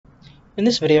In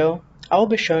this video, I will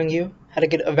be showing you how to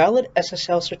get a valid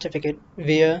SSL certificate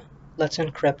via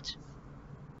LetsEncrypt.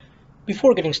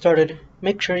 Before getting started,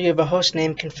 make sure you have a host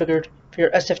name configured for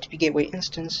your SFTP gateway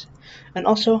instance, and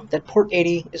also that port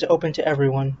 80 is open to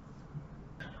everyone.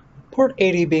 Port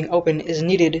 80 being open is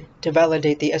needed to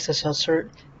validate the SSL cert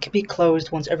can be closed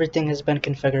once everything has been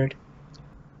configured.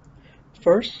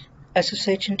 First,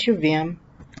 SSH into your VM,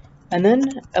 and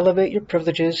then elevate your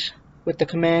privileges with the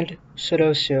command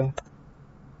sudo su.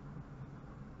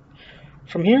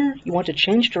 From here, you want to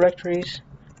change directories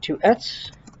to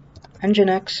ets,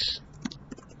 nginx,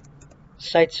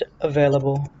 sites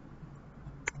available.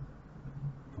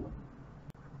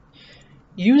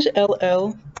 Use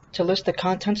LL to list the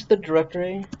contents of the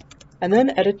directory, and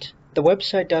then edit the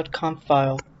website.com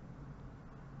file.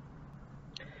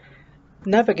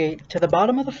 Navigate to the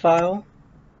bottom of the file,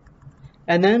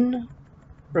 and then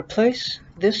replace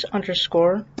this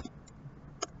underscore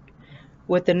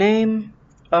with the name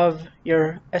of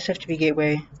your SFTP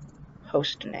gateway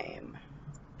host name.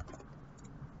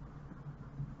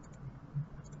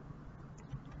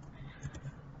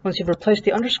 Once you've replaced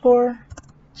the underscore,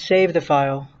 save the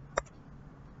file.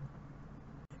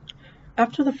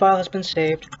 After the file has been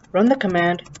saved, run the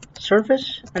command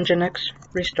service nginx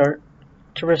restart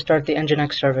to restart the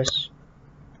nginx service.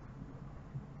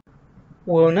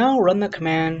 We'll now run the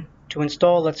command to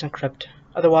install LetsEncrypt,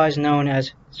 otherwise known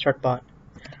as certbot.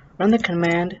 Run the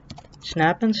command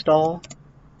snap install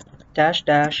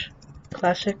 --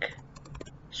 classic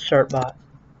certbot.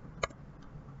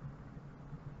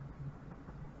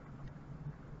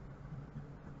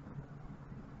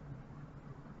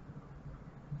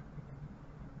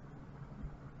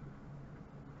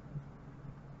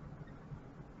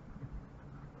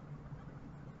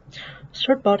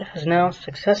 Certbot has now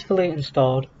successfully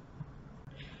installed.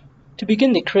 To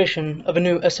begin the creation of a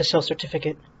new SSL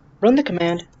certificate, run the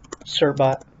command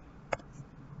certbot.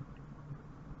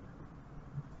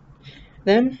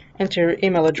 Then enter your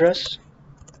email address,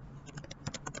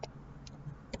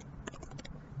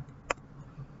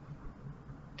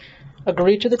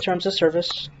 agree to the terms of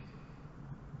service.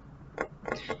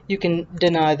 You can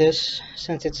deny this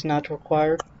since it's not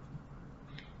required,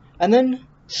 and then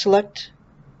select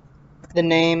the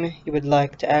name you would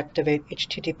like to activate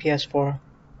HTTPS for,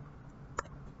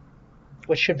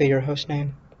 which should be your host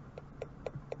name.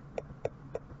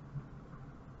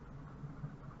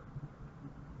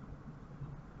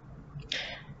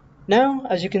 Now,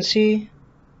 as you can see,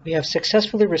 we have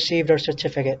successfully received our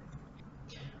certificate.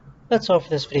 That's all for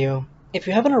this video. If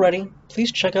you haven't already,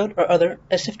 please check out our other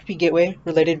SFTP gateway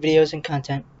related videos and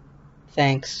content.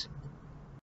 Thanks.